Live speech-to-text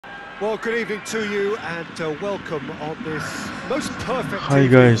Well, good evening to you and welcome on this most perfect Hi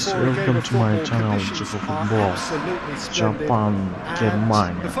evening guys, for a game welcome of to my football. channel Conditions Chico are Football. absolutely splendid, Japan, and the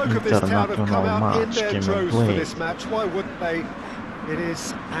Germania, folk of this town have come international out in match their droves for gameplay. this match. Why wouldn't they? It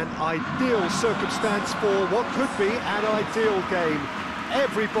is an ideal circumstance for what could be an ideal game.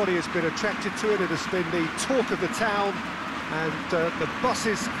 Everybody has been attracted to it. It has been the talk of the town, and the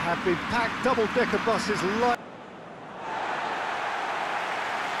buses have been packed, double-decker buses.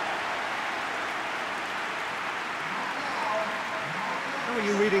 How are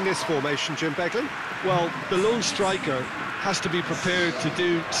you reading this formation, Jim Beglin? Well, the lone striker has to be prepared to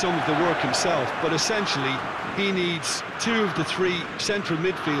do some of the work himself, but essentially he needs two of the three central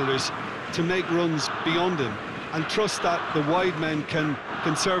midfielders to make runs beyond him and trust that the wide men can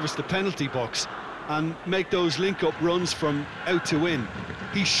service the penalty box and make those link-up runs from out to in.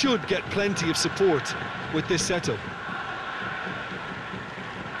 He should get plenty of support with this setup.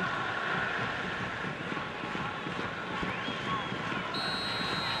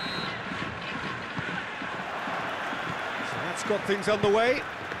 Got things underway.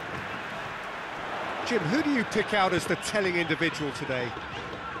 Jim, who do you pick out as the telling individual today?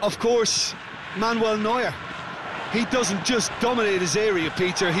 Of course, Manuel Neuer. He doesn't just dominate his area,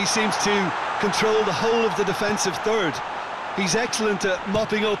 Peter, he seems to control the whole of the defensive third. He's excellent at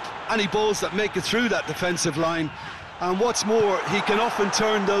mopping up any balls that make it through that defensive line, and what's more, he can often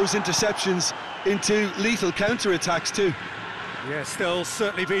turn those interceptions into lethal counter-attacks too. Yes, they'll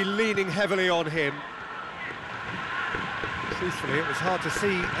certainly be leaning heavily on him. Truthfully, it was hard to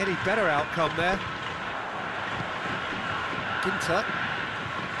see any better outcome there. Ginter.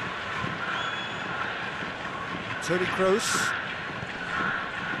 Toni Kroos.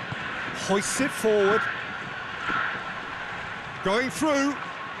 Hoists it forward. Going through.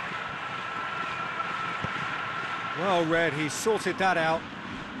 Well read, he sorted that out.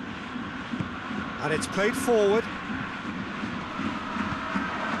 And it's played forward.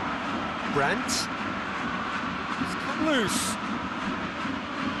 Brandt. Loose.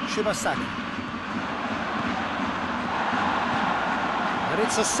 Shibasaki. And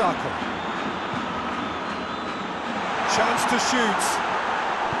it's a circle. Chance to shoot.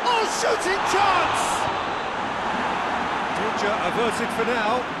 Oh, shooting chance! Danger averted for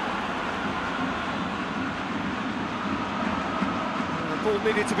now. The ball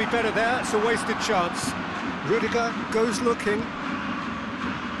needed to be better there. It's a wasted chance. Rudiger goes looking.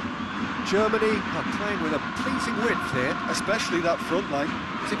 Germany are playing with a pleasing width here. Especially that front line.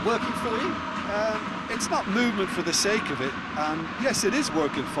 Is it working for you? It's not movement for the sake of it, and yes, it is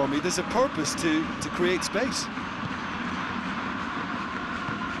working for me. There's a purpose to create space.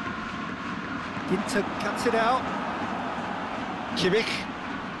 Ginter cuts it out. Kimmich.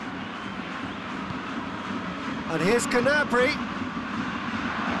 And here's Gnabry.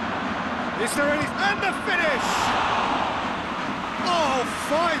 Is there any... And the finish! Oh,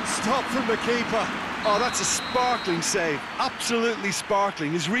 fine stop from the keeper. Oh, that's a sparkling save. Absolutely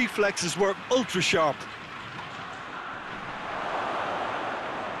sparkling. His reflexes were ultra sharp.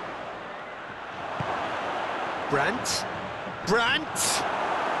 Brandt. Well,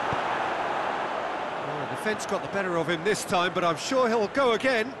 the defence got the better of him this time, but I'm sure he'll go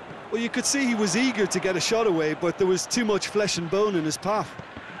again. Well, you could see he was eager to get a shot away, but there was too much flesh and bone in his path.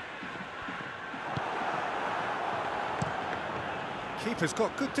 Keeper's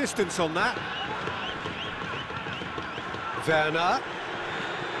got good distance on that. Werner,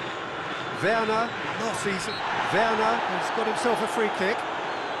 not easy. Werner has got himself a free kick.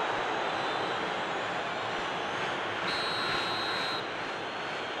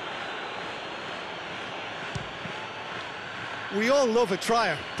 We all love a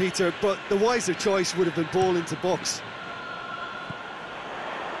trier, Peter, but the wiser choice would have been ball into box.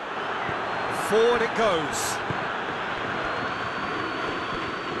 Forward it goes.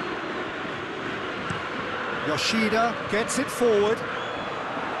 Yoshida gets it forward.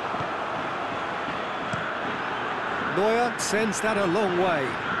 Neuer sends that a long way.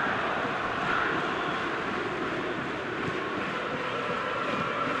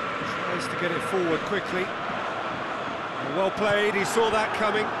 Tries to get it forward quickly. Well played, he saw that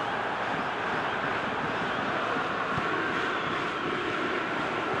coming.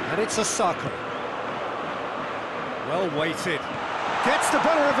 And it's a circle. Well weighted. Gets the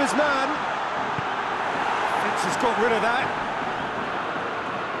better of his man. Has got rid of that.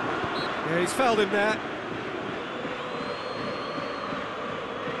 Yeah, he's fouled him there.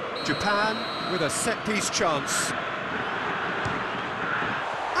 Japan with a set-piece chance.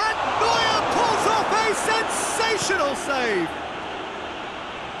 And Neuer pulls off a sensational save.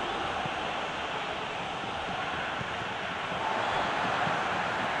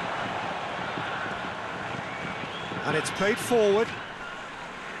 And it's played forward.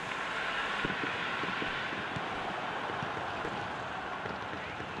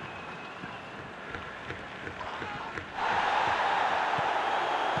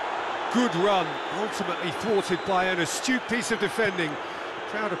 Good run, ultimately thwarted by an astute piece of defending.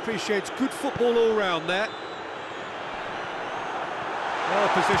 Crowd appreciates good football all round there. Well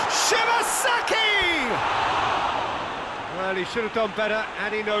positioned. Shibasaki! Well, he should have done better,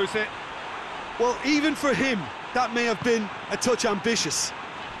 and he knows it. Well, even for him, that may have been a touch ambitious.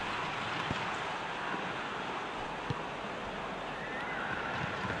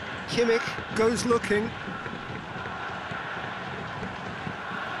 Kimmich goes looking.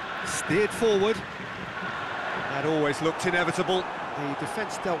 Steered forward. That always looked inevitable. The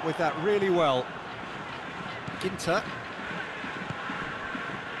defence dealt with that really well. Ginter.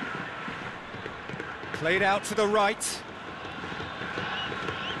 Played out to the right.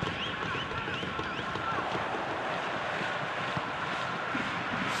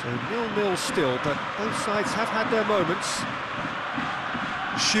 So 0-0 still, but both sides have had their moments.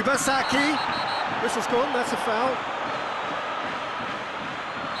 Shibasaki. Whistle's gone, that's a foul.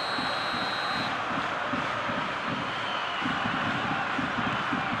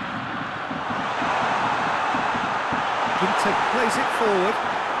 Ginter plays it forward.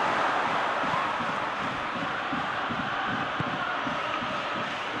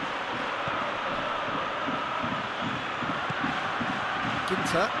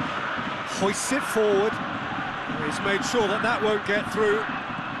 Ginter hoists it forward. He's made sure that that won't get through.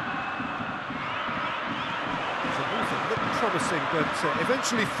 The movement looked promising, but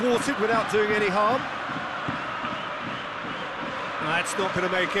eventually thwarted without doing any harm. That's not going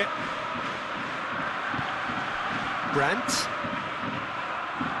to make it. Brandt.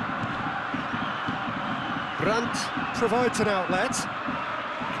 Brandt provides an outlet.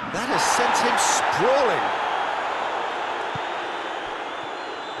 That has sent him sprawling.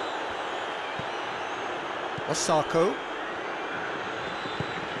 Osako.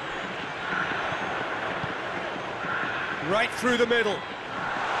 Right through the middle.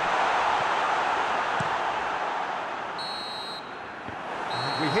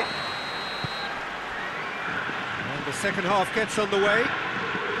 And we hit. And the second half gets underway. A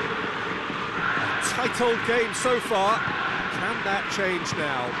tight old game so far. Can that change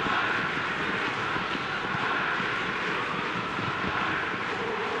now?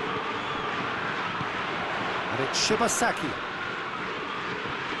 And it's Shibasaki.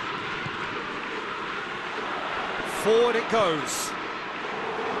 Forward it goes.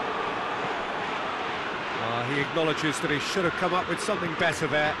 He acknowledges that he should have come up with something better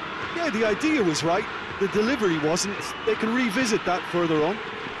there. Yeah, the idea was right, the delivery wasn't. They can revisit that further on.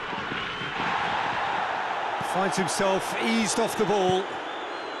 Finds himself eased off the ball.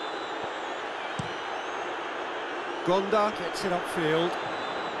 Gonda gets it upfield.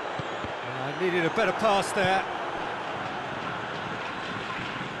 Needed a better pass there.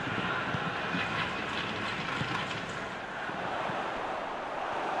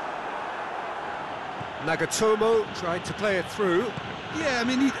 Nagatomo tried to play it through. Yeah, I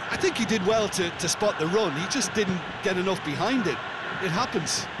mean, I think he did well to spot the run. He just didn't get enough behind it. It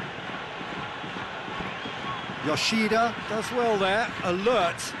happens. Yoshida does well there,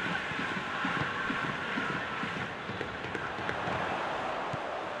 alert.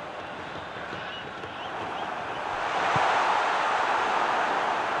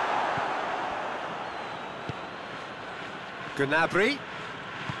 Gnabry.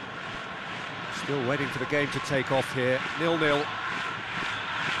 Still waiting for the game to take off here. 0-0.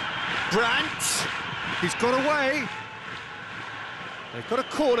 Brandt! He's got away. They've got a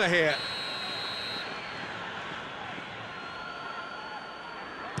corner here.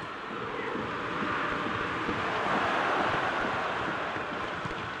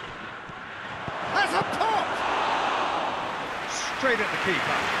 That's a pop! Straight at the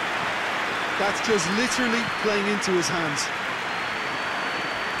keeper. That's just literally playing into his hands.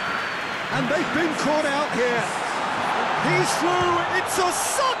 And they've been caught out here. He's through, it's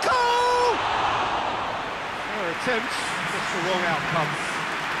Osako! Their attempts, just the wrong outcome.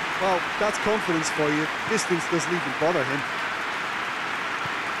 Well, that's confidence for you. Distance doesn't even bother him.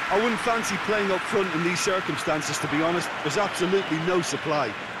 I wouldn't fancy playing up front in these circumstances, to be honest. There's absolutely no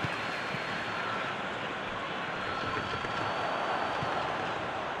supply.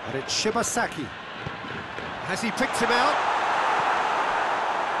 And it's Shibasaki. Has he picked him out?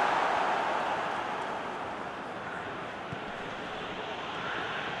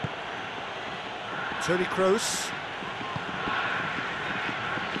 Toni Kroos.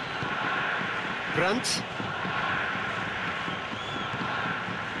 Brandt.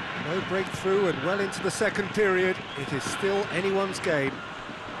 No breakthrough and well into the second period. It is still anyone's game.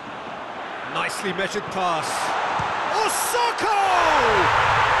 Nicely measured pass. Osako!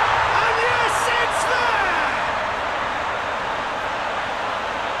 And yes, it's there!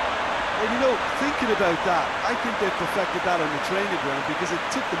 Well, you know, thinking about that, I think they perfected that on the training ground because it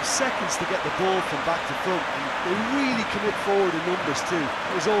took them seconds to get the ball from back to front, and they really commit forward in numbers too.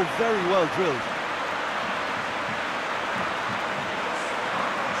 It was all very well drilled.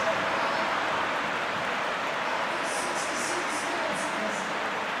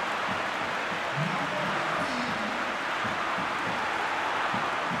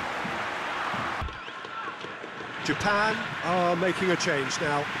 Japan are making a change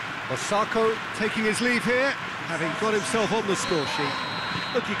now. Osako taking his leave here, having got himself on the score sheet.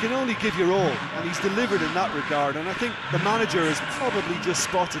 Look, you can only give your all, and he's delivered in that regard, and I think the manager has probably just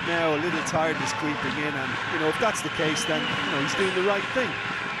spotted now a little tiredness creeping in, and, you know, if that's the case, then, you know, he's doing the right thing.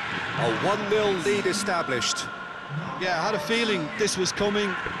 A 1-0 lead established. Yeah, I had a feeling this was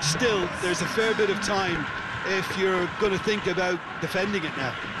coming. Still, there's a fair bit of time if you're going to think about defending it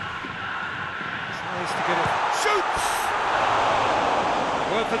now. Tries to get it. Shoots!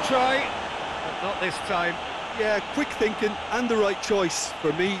 Worth a try, but not this time. Yeah, quick thinking and the right choice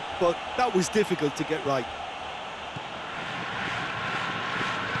for me, but that was difficult to get right.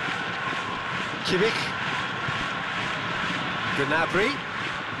 Kimmich. Gnabry.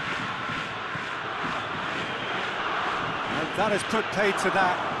 And that has put paid to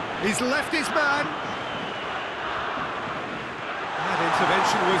that. He's left his man. That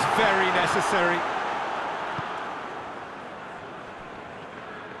intervention was very necessary.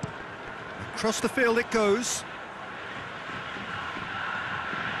 Across the field it goes.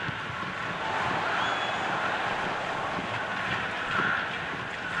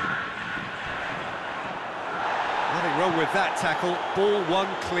 Nothing wrong with that tackle. Ball won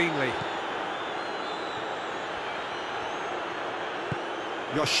cleanly.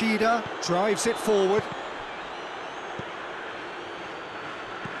 Yoshida drives it forward.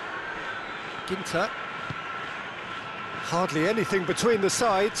 Ginter. Hardly anything between the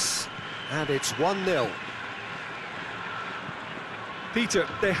sides. And it's 1-0. Peter,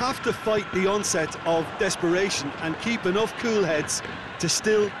 they have to fight the onset of desperation and keep enough cool heads to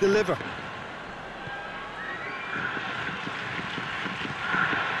still deliver.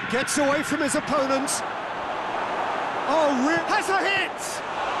 Gets away from his opponents. Oh, has a hit!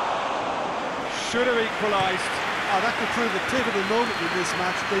 Should have equalised. Oh, that could prove a pivotal moment in this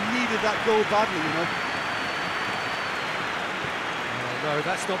match. They needed that goal badly, you know. No,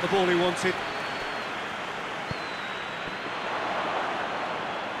 that's not the ball he wanted.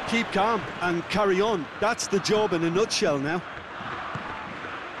 Keep calm and carry on. That's the job in a nutshell now.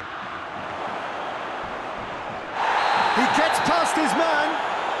 He gets past his man.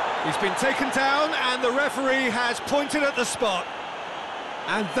 He's been taken down and the referee has pointed at the spot.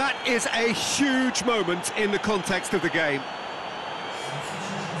 And that is a huge moment in the context of the game.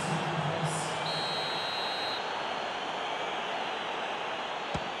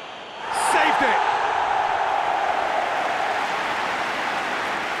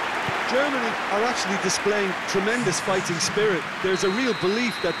 Germany are actually displaying tremendous fighting spirit. There's a real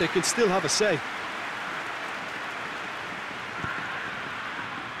belief that they can still have a say.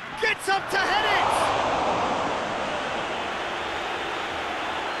 Gets up to head it!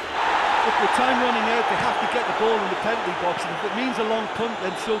 Look, with time running out, they have to get the ball in the penalty box, and if it means a long punt,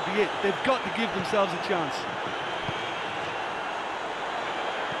 then so be it. They've got to give themselves a chance.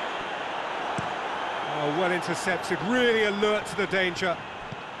 Oh, well intercepted, really alert to the danger.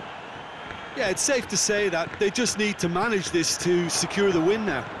 Yeah, it's safe to say that they just need to manage this to secure the win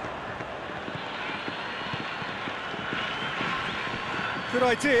now. Good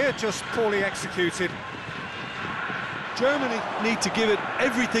idea, just poorly executed. Germany need to give it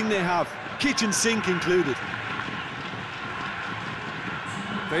everything they have, kitchen sink included.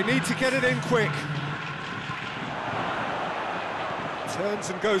 They need to get it in quick. Turns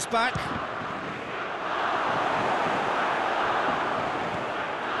and goes back.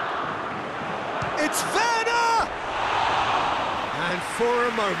 It's Werner! And for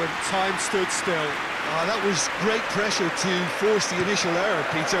a moment, time stood still. Oh, that was great pressure to force the initial error,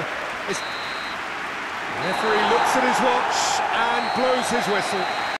 Peter. The referee looks at his watch and blows his whistle.